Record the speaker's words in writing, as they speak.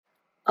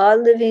All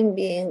living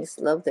beings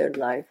love their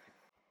life.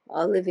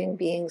 All living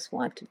beings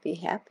want to be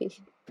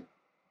happy.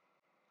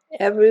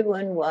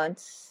 Everyone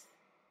wants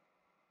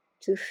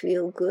to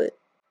feel good.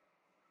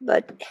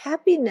 But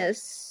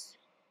happiness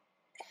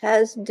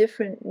has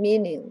different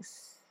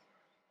meanings.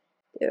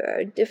 There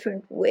are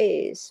different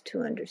ways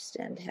to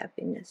understand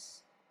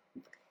happiness.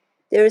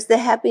 There is the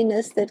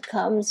happiness that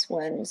comes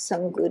when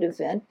some good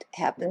event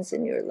happens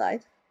in your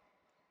life.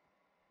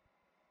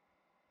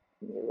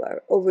 You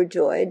are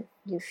overjoyed,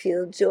 you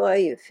feel joy,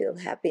 you feel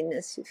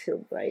happiness, you feel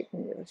bright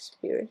in your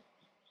spirit.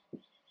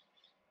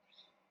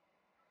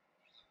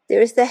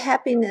 There is the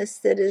happiness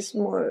that is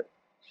more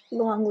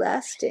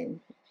long-lasting,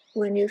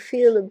 when you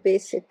feel a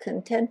basic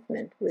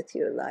contentment with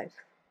your life.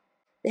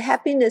 The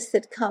happiness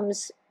that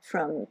comes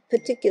from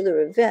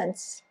particular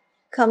events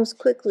comes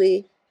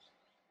quickly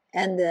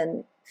and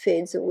then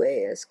fades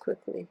away as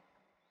quickly.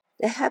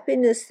 The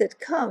happiness that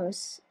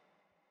comes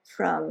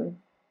from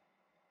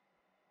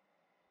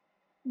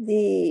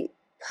the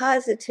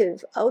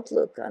positive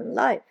outlook on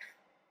life,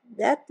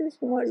 that is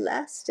more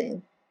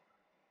lasting.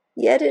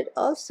 Yet it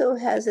also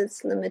has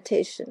its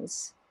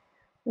limitations.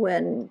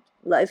 When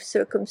life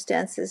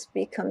circumstances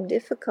become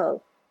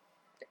difficult,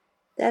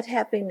 that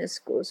happiness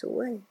goes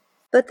away.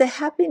 But the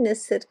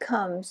happiness that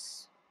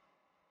comes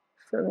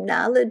from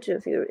knowledge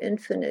of your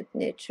infinite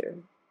nature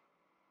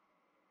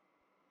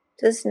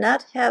does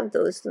not have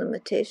those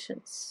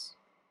limitations.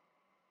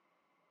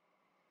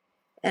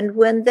 And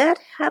when that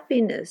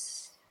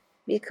happiness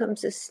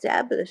becomes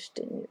established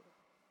in you,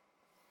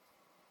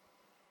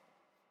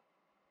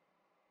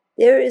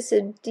 there is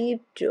a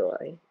deep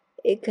joy,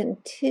 a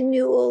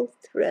continual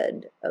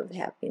thread of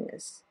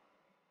happiness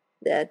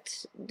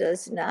that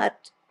does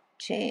not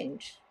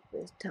change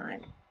with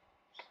time.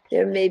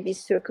 There may be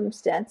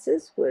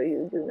circumstances where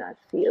you do not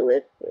feel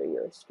it, where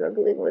you're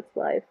struggling with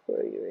life,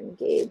 where you're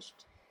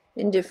engaged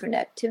in different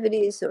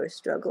activities or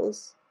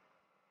struggles,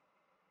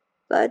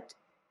 but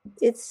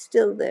it's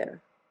still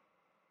there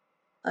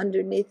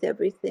underneath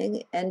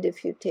everything. And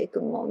if you take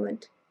a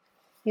moment,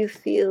 you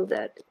feel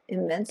that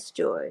immense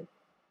joy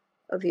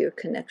of your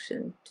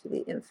connection to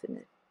the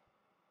infinite.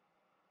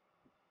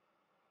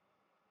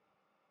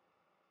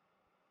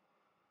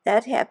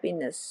 That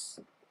happiness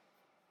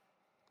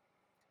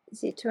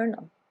is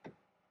eternal.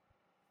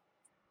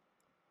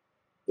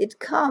 It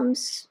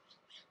comes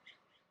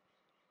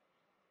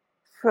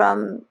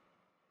from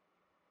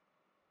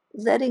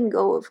letting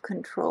go of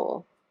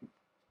control,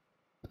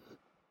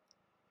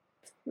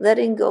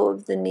 letting go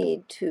of the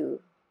need to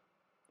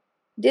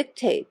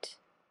dictate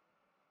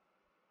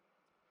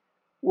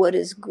what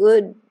is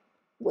good,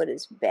 what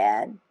is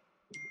bad.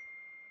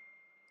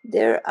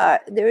 There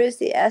is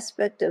the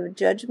aspect of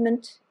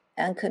judgment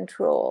and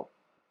control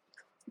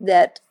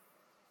that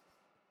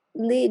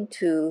lead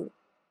to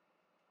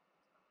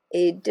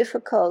a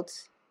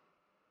difficult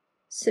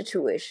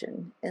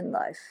situation in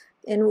life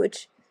in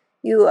which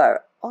you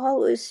are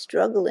always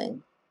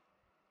struggling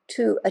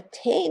to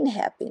attain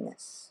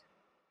happiness.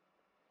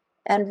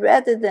 And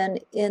rather than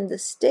in the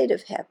state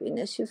of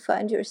happiness, you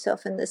find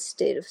yourself in the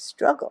state of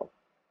struggle.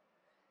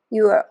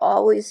 You are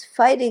always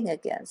fighting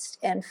against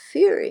and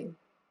fearing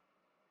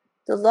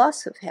the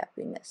loss of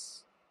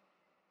happiness,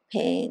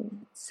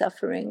 pain,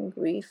 suffering,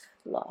 grief,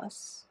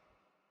 loss.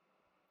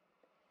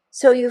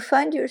 So you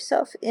find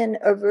yourself in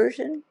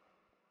aversion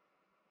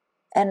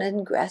and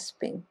in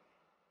grasping.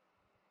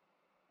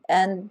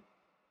 And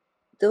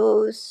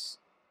those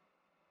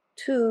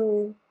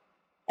two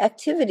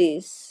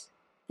activities,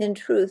 in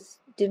truth,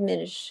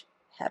 diminish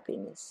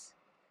happiness.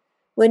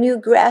 When you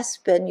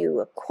grasp and you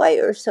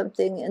acquire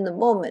something in the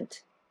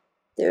moment,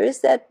 there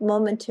is that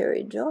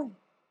momentary joy,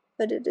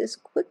 but it is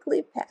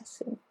quickly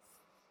passing.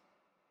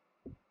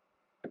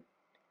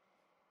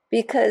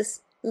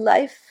 Because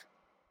life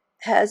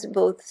has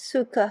both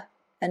sukha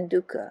and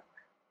dukkha,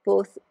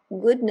 both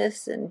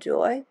goodness and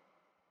joy,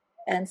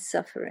 and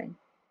suffering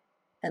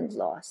and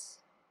loss.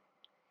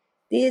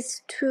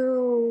 These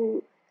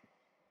two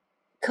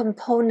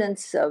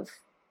components of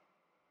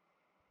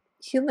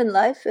human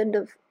life and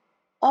of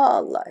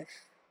all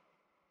life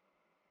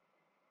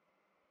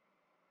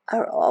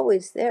are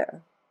always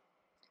there.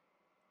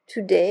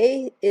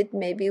 Today it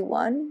may be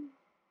one,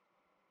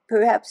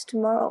 perhaps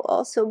tomorrow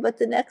also, but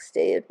the next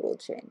day it will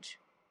change.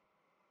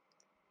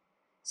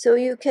 So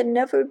you can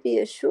never be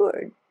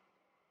assured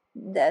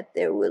that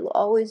there will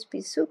always be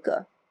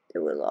sukha,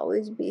 there will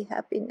always be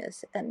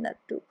happiness, and not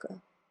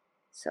dukkha,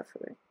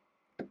 suffering.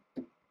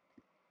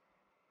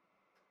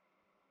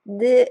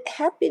 The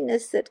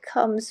happiness that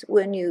comes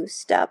when you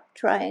stop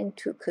trying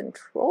to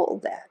control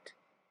that,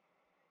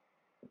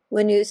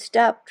 when you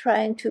stop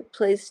trying to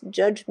place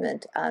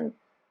judgment on,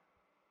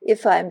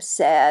 if I'm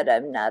sad,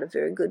 I'm not a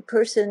very good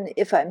person.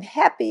 If I'm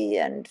happy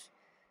and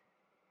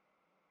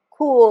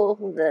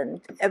cool,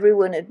 then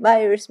everyone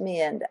admires me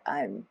and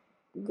I'm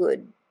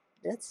good.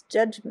 That's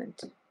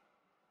judgment.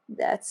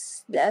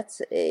 That's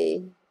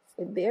a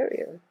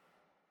barrier.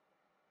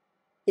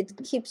 It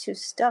keeps you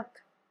stuck,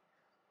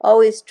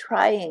 always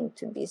trying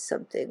to be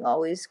something,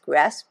 always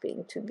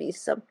grasping to be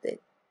something.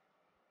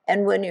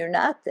 And when you're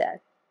not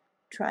that,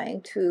 trying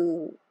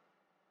to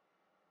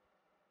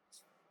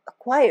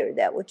acquire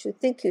that which you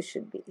think you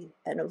should be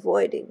and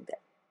avoiding that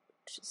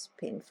which is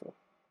painful.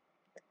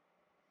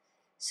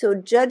 So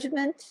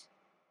judgment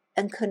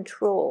and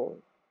control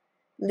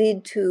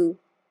lead to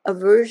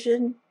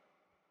aversion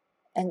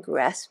and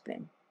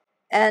grasping.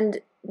 And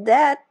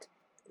that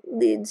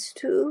leads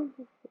to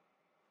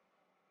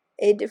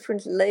a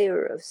different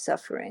layer of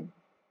suffering.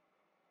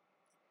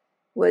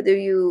 Whether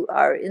you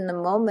are in the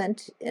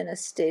moment in a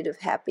state of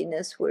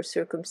happiness where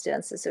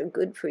circumstances are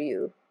good for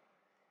you,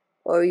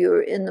 or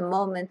you're in the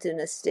moment in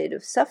a state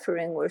of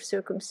suffering where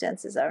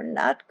circumstances are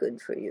not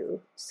good for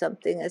you,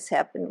 something has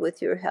happened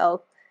with your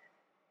health,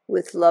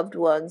 with loved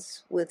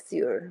ones, with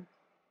your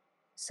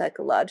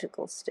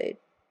psychological state.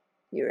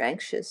 You're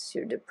anxious,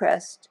 you're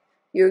depressed,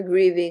 you're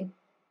grieving.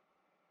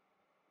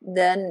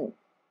 Then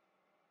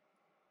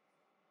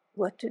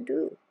what to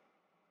do?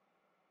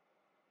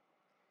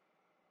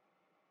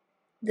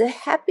 The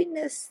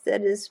happiness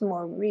that is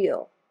more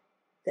real,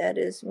 that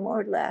is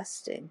more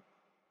lasting,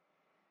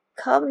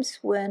 comes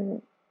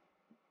when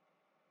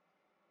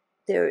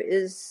there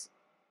is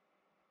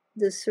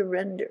the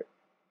surrender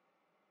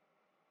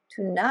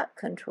to not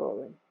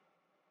controlling,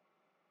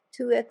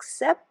 to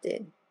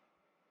accepting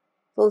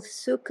both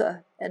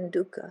sukha and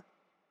dukkha,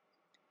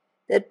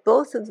 that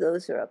both of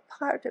those are a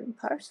part and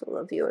parcel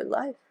of your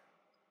life.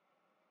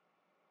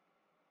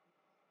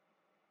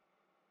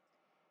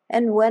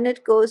 And when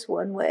it goes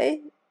one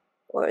way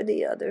or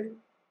the other,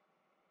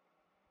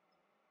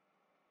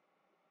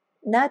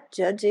 not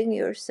judging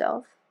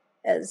yourself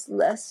as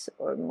less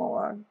or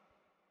more,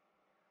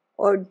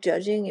 or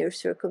judging your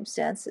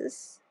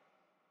circumstances,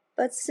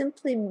 but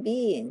simply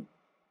being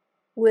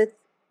with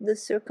the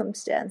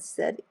circumstance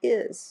that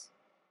is.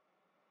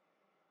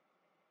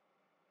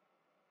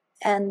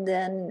 And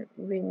then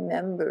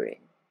remembering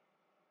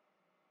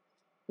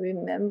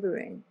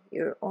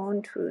your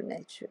own true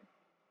nature.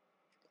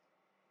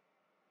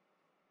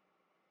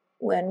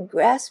 When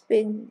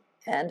grasping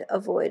and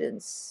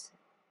avoidance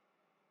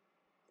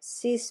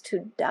cease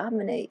to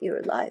dominate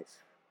your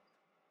life,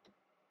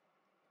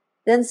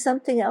 then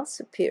something else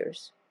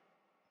appears.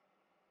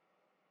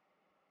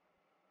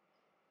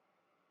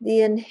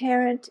 The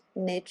inherent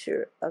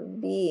nature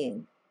of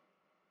being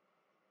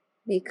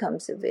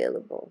becomes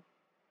available,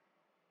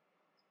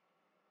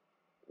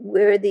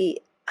 where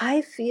the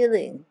I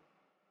feeling,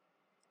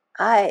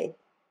 I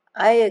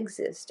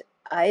exist,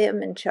 I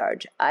am in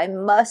charge, I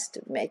must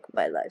make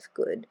my life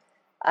good,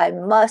 I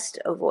must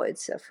avoid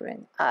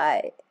suffering,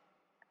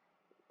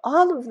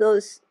 all of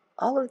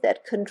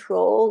that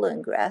control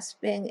and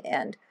grasping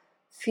and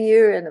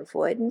fear and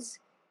avoidance,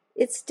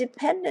 it's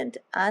dependent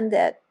on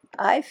that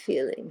I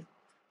feeling,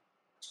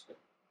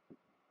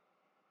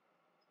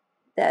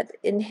 that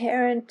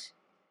inherent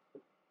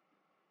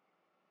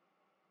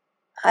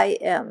I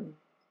am.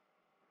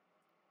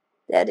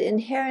 That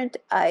inherent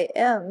I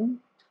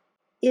am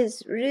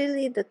is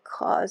really the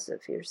cause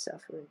of your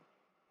suffering.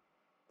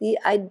 The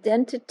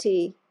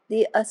identity,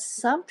 the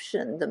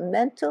assumption, the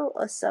mental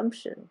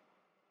assumption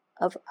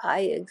of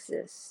I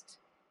exist.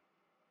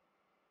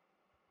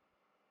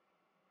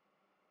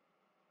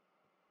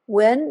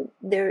 When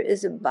there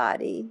is a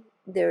body,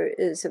 there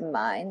is a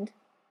mind,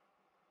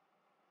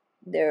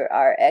 there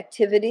are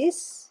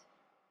activities,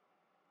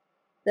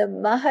 the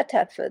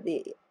mahatattva,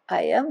 the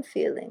I am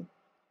feeling,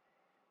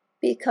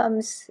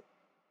 becomes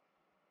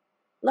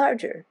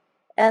larger.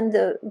 And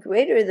the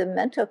greater the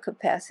mental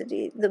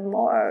capacity, the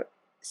more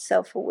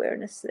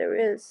self-awareness there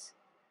is.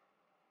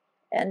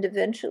 And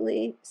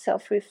eventually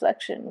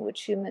self-reflection,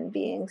 which human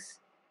beings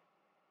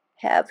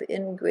have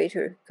in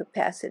greater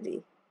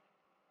capacity,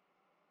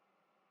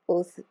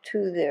 both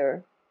to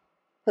their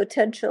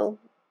potential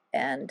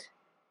and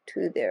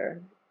to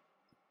their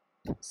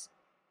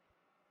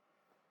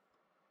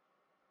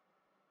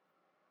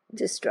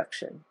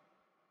destruction,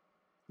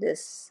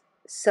 this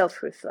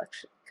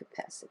self-reflection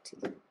capacity.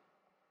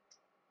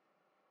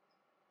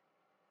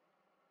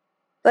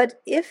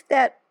 But if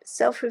that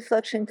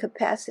self-reflection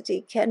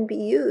capacity can be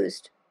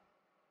used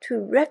to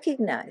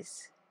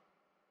recognize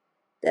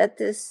that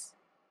this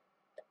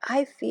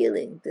I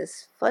feeling,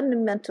 this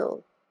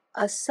fundamental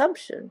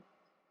assumption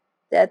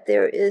that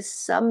there is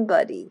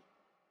somebody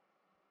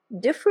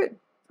different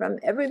from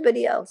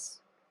everybody else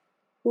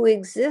who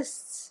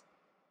exists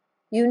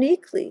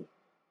uniquely,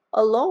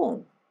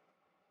 alone,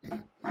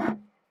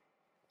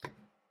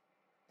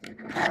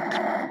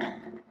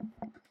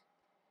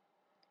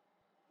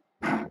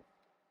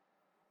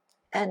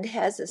 and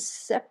has a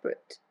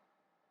separateness.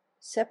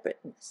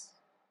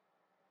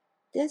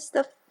 This is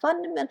the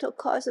fundamental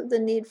cause of the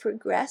need for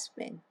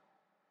grasping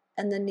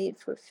and the need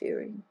for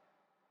fearing.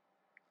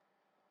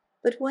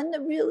 But when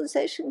the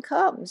realization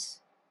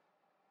comes,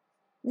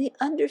 the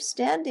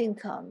understanding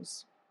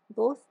comes,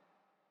 both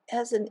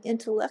as an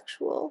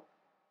intellectual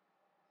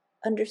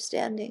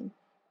understanding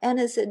and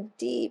as a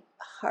deep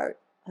heart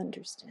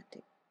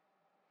understanding,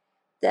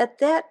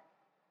 that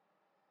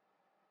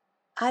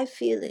I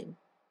feeling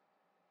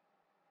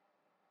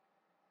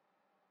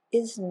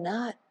is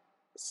not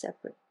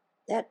separate.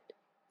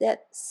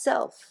 that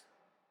self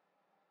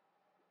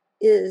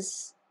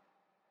is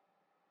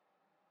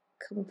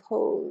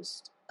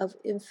composed of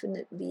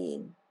infinite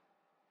being.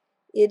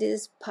 It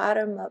is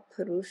Parama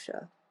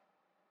Purusha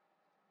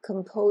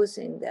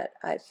composing that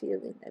I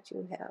feeling that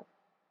you have.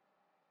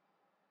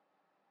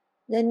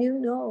 Then you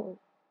know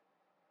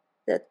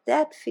that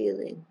that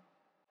feeling,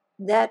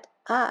 that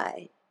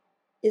I,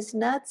 is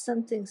not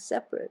something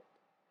separate,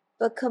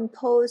 but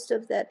composed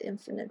of that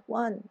infinite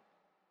one.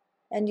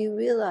 And you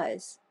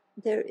realize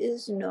there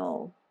is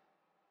no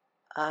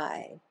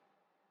I.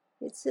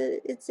 It's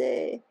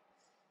a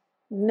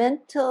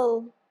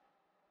mental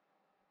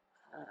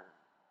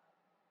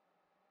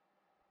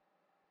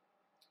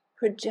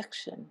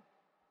projection,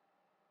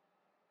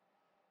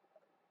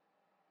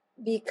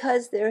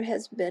 because there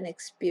has been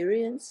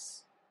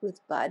experience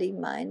with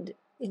body-mind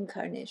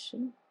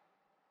incarnation.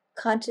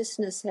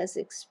 Consciousness has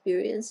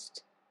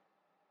experienced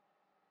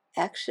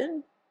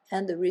action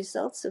and the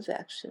results of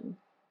action,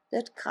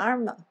 that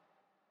karma,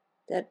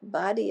 that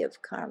body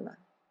of karma,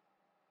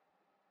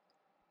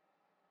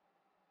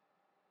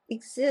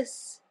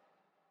 exists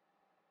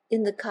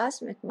in the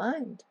cosmic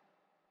mind.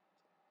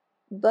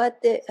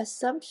 But the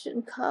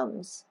assumption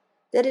comes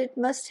that it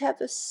must have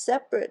a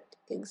separate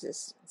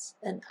existence,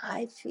 an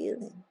I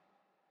feeling.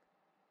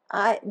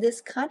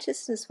 This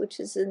consciousness which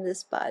is in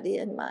this body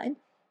and mind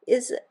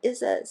is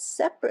a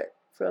separate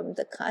from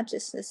the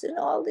consciousness in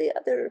all the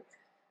other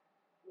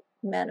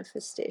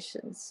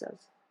manifestations of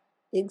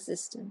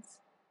existence.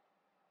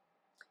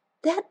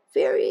 That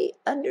very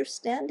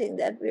understanding,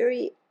 that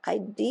very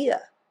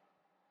idea,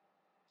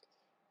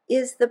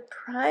 is the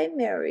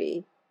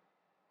primary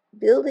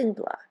building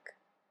block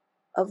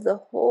of the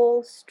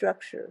whole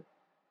structure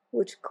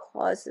which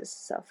causes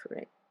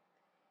suffering.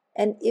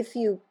 And if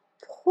you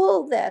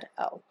pull that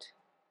out,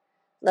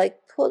 like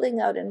pulling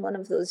out in one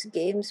of those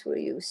games where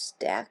you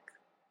stack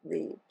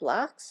the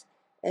blocks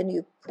and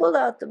you pull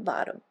out the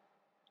bottom,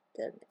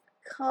 then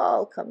it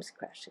all comes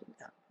crashing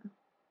down.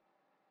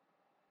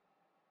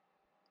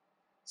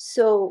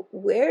 So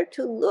where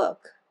to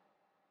look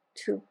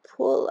to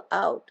pull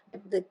out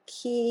the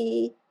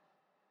key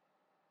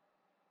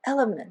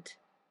element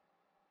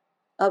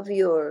of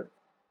your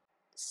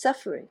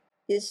suffering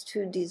is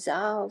to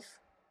dissolve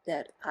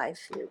that I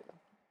feeling,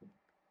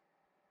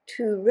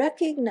 to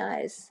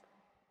recognize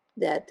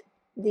that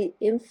the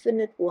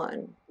infinite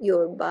one,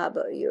 your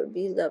Baba, your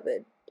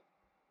beloved,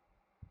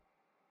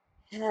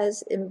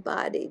 has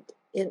embodied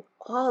in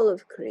all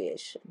of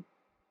creation.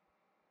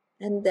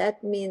 And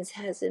that means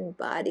has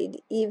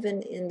embodied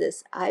even in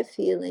this I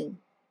feeling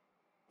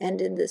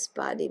and in this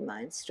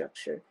body-mind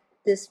structure,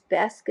 this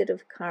basket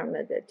of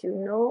karma that you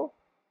know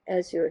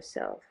as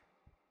yourself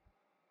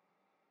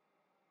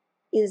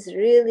is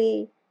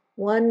really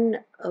one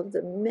of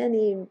the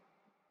many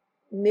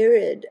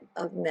myriad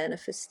of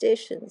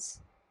manifestations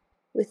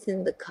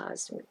within the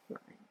cosmic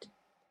mind,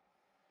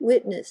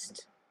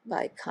 witnessed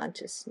by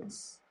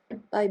consciousness,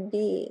 by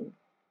being,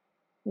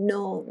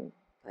 known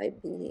by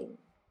being,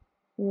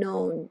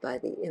 known by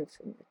the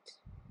infinite.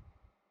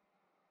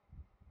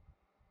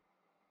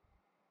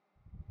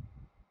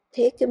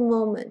 Take a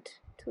moment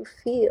to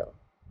feel,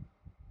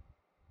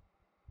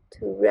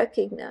 to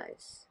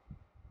recognize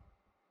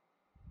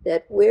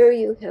that where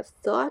you have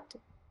thought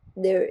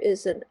there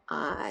is an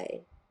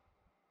I,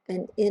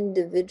 an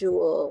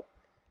individual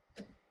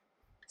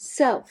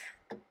self,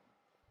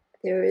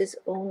 there is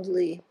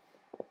only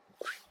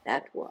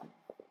that one,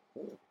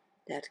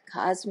 that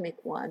cosmic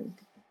one,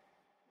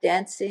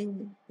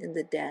 dancing in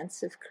the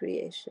dance of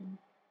creation,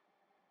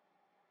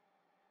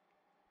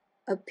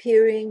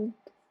 appearing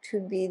to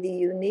be the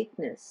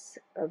uniqueness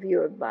of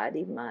your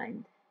body,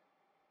 mind,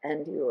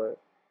 and your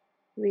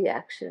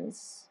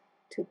reactions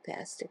to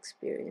past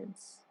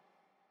experience.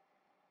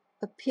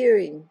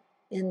 Appearing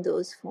in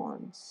those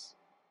forms,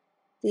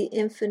 the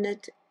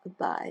infinite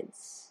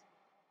abides,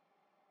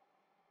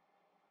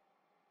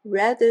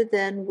 rather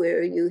than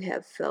where you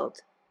have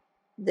felt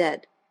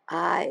that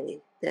I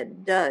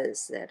that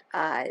does, that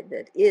I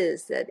that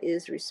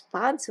is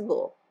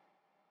responsible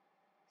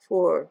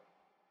for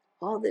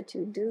all that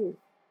you do.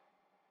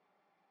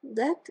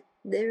 Let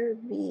there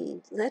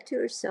be, let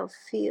yourself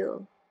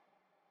feel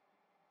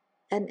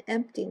an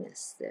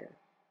emptiness there.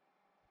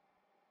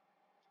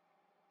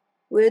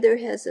 Where there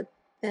has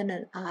been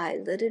an I,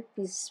 let it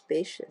be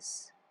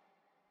spacious.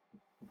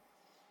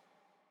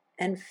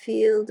 And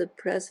feel the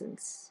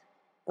presence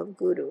of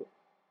Guru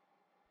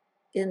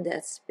in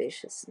that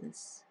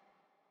spaciousness.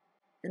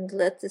 And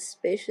let the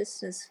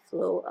spaciousness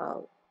flow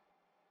out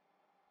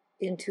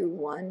into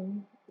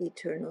one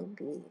eternal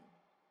being.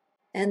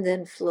 And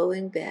then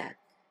flowing back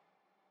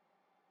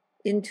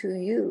into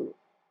you,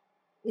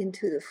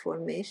 into the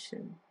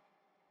formation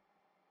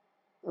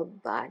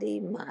of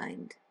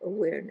body-mind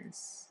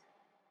awareness.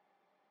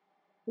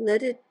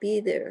 Let it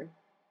be there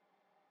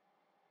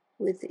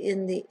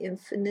within the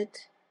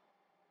infinite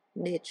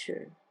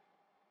nature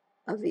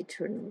of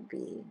eternal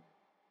being.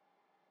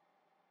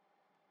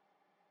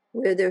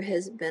 Where there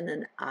has been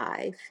an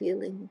I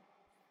feeling,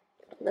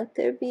 let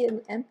there be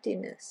an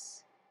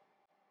emptiness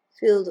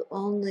filled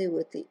only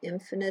with the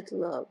infinite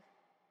love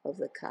of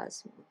the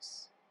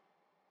cosmos.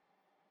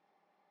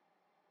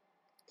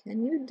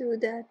 Can you do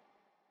that?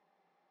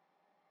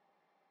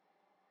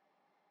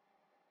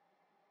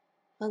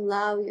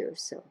 Allow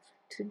yourself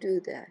to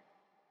do that.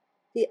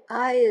 The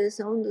I is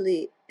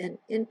only an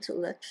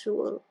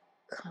intellectual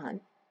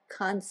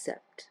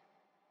concept,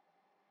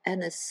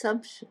 an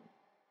assumption,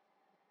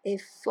 a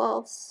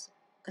false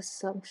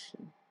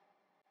assumption.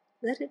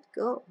 Let it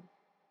go.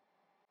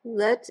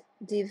 Let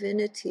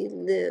divinity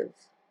live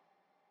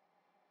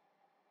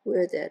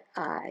where that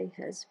I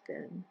has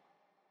been.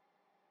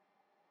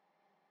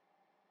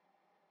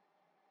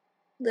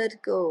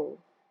 Let go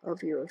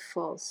of your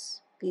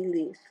false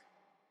belief.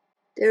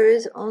 There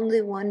is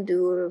only one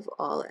doer of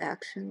all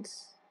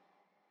actions.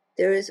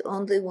 There is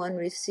only one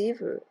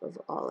receiver of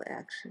all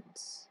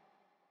actions.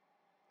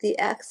 The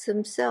acts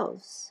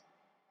themselves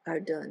are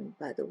done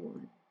by the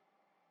one.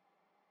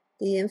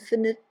 The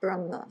infinite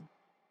Brahma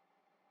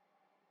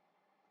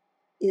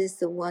is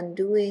the one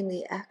doing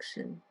the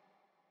action,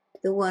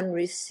 the one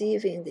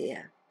receiving the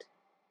act,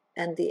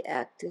 and the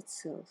act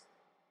itself.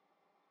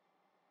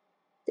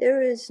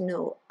 There is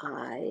no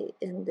I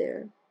in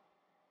there.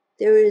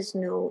 There is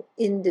no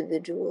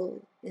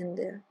individual in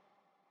there.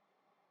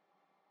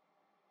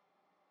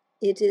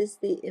 It is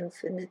the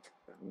infinite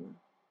Brahma.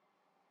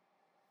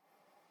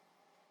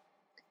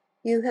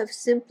 You have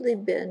simply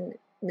been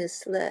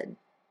misled.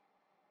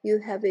 You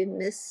have a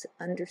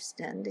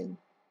misunderstanding.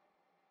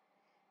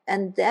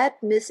 And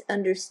that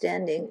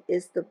misunderstanding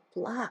is the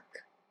block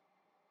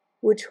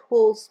which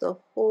holds the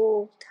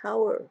whole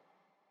tower.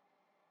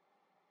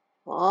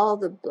 All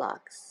the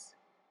blocks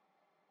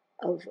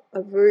of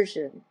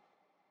aversion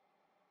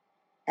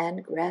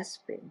and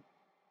grasping,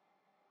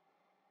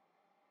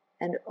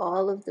 and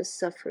all of the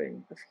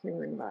suffering of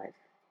human life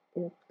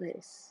in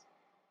place.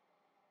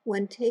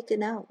 When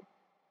taken out,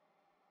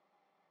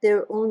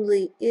 there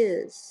only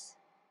is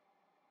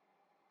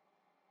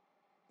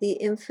the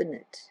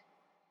infinite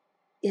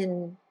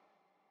in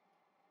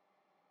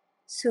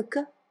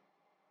sukha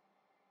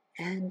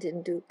and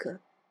in dukkha,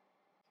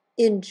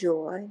 in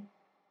joy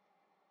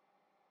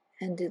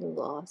and in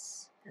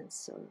loss and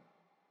sorrow.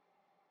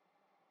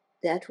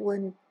 That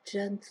one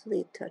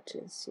gently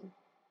touches you,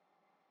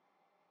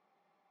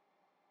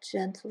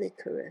 gently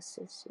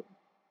caresses you,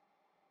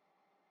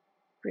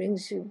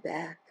 brings you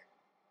back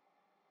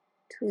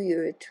to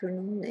your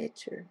eternal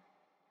nature,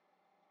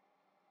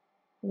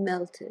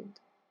 melted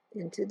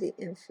into the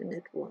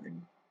infinite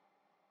one.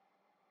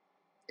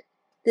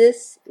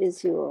 This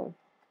is your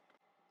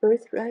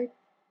birthright,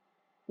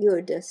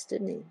 your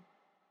destiny.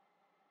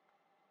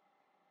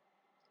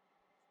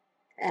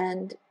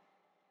 And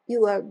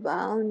you are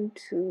bound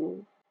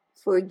to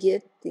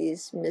forget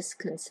these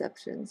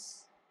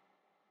misconceptions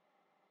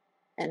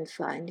and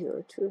find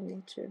your true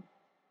nature.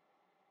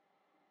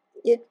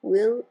 It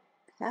will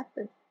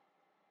happen.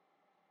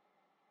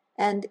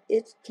 And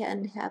it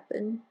can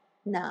happen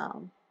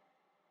now.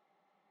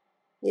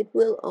 It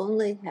will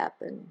only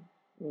happen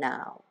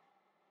now.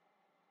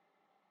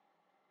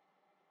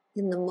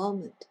 In the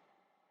moment,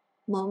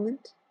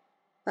 moment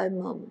by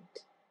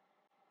moment.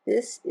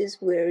 This is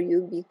where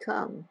you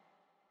become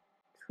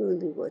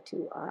truly what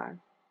you are.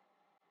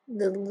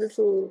 The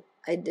little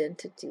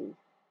identity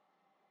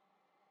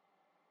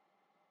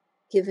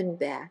given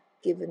back,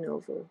 given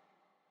over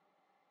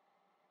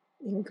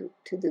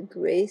to the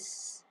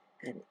grace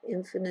and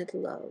infinite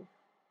love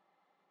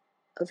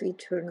of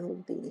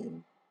eternal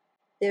being.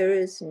 There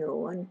is no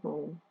one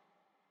home.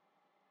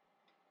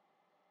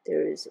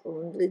 There is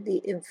only the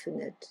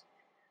infinite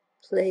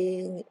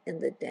playing in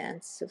the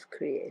dance of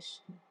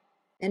creation.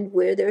 And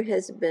where there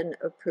has been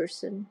a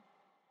person,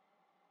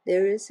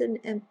 there is an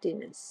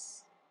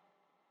emptiness,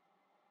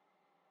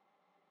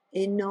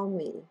 a no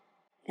me.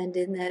 And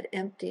in that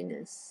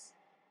emptiness,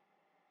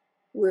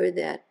 where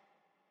that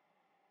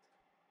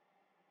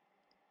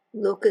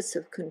locus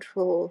of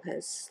control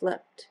has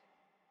slept,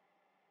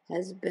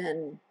 has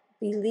been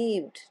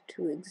believed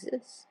to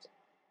exist,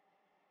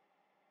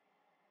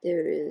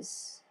 there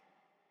is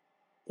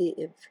the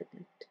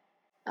infinite.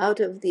 Out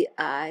of the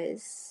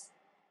eyes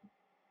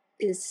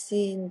is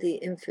seen the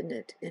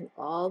infinite in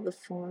all the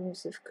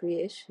forms of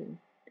creation.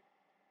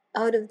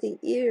 Out of the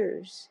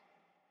ears,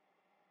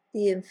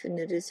 the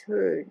infinite is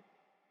heard.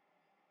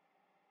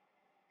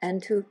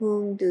 And to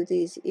whom do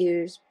these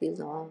ears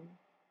belong?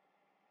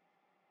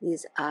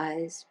 These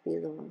eyes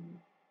belong,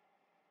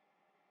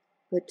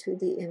 but to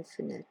the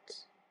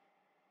infinite,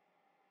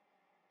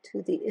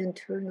 to the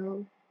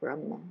internal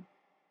Brahma.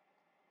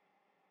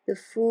 The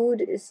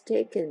food is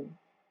taken,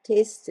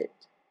 tasted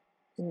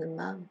in the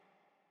mouth,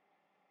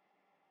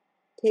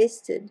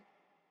 tasted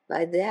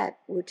by that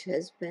which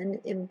has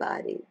been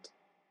embodied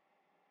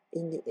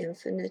in the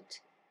infinite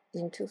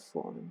into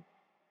form.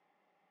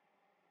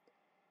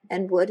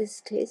 And what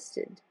is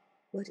tasted?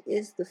 What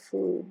is the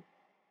food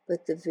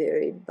but the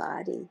very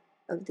body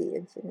of the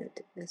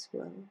infinite as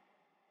well?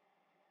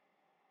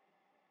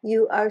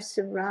 You are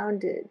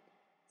surrounded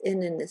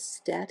in an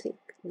ecstatic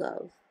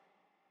love.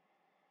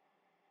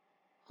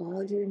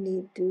 All you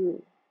need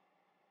do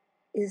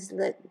is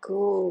let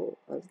go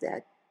of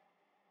that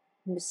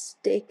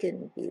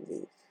mistaken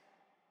belief,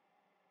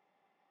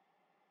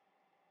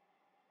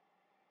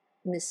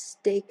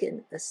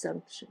 mistaken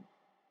assumption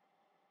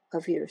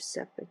of your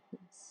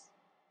separateness,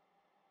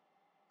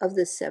 of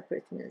the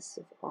separateness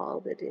of all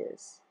that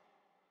is,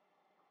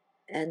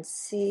 and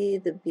see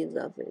the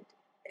beloved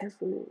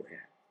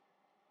everywhere,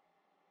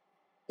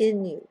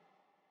 in you,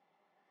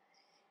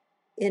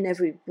 in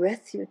every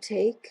breath you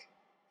take,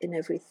 in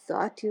every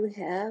thought you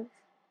have,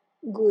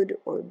 good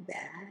or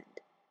bad.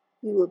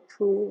 You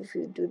approve,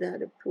 you do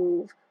not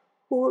approve.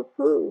 Who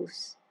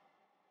approves?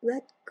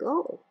 Let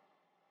go.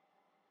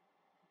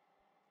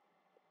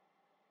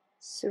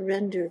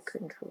 Surrender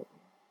control.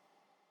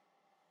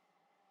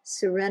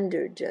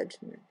 Surrender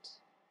judgment.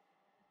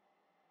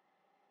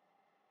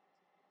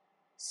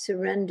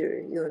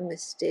 Surrender your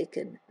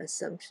mistaken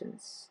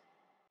assumptions.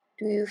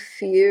 Do you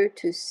fear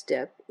to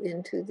step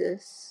into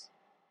this?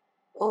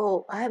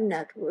 Oh, I'm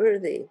not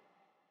worthy.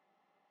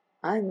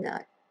 I'm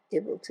not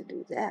able to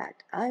do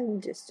that.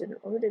 I'm just an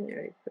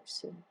ordinary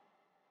person.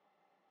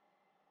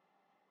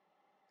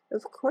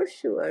 Of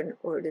course you are an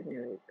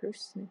ordinary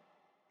person.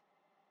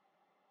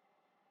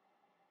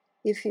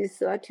 If you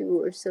thought you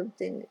were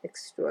something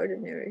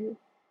extraordinary,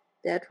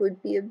 that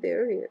would be a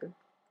barrier.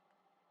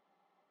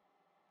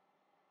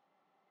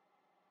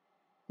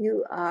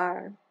 You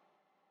are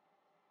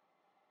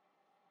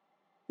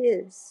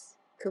His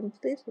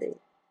completely.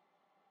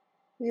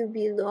 You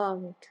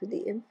belong to the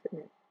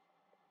infinite.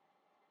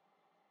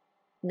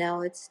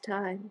 Now it's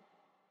time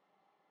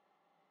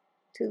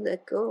to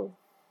let go,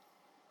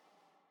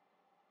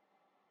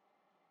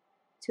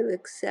 to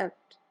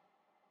accept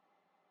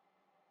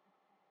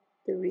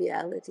the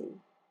reality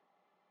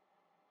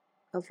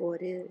of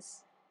what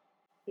is.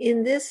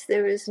 In this,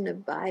 there is an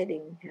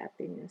abiding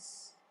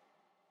happiness,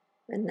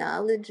 a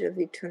knowledge of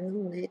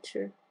eternal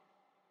nature.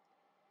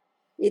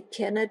 It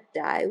cannot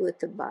die with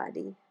the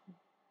body.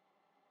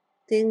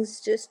 Things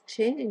just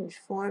change,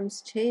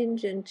 forms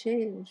change and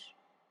change.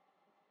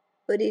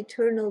 But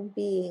eternal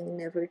being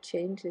never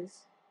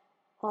changes,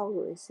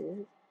 always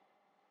is.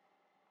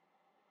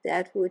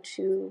 That which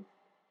you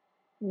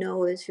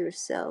know as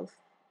yourself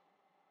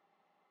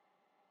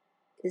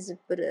is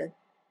but a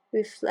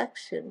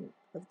reflection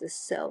of the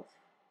self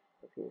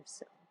of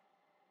yourself.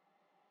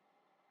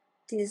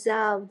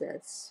 Dissolve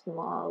that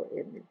small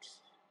image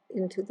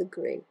into the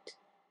great.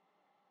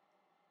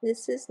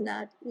 This is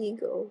not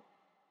ego.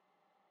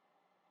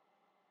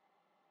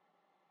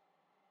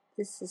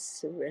 This is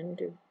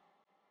surrender.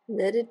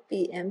 Let it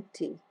be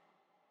empty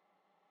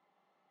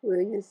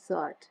where you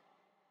thought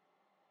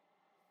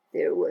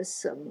there was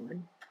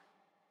someone.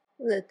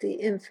 Let the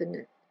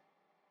infinite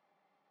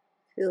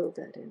fill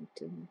that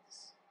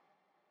emptiness.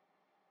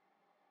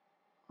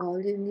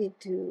 All you need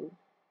to do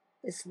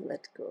is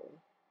let go.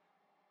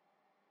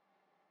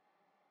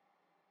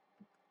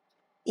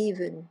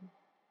 Even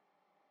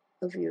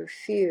of your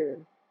fear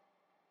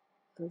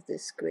of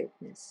this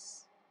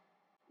greatness,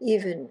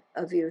 even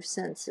of your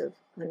sense of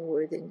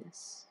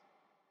unworthiness,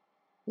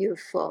 your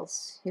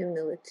false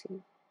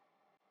humility.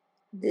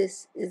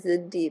 This is a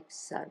deep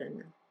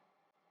sadhana.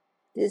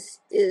 This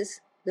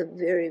is the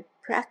very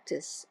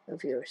practice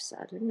of your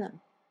sadhana.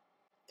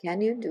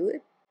 Can you do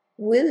it?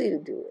 Will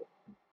you do it?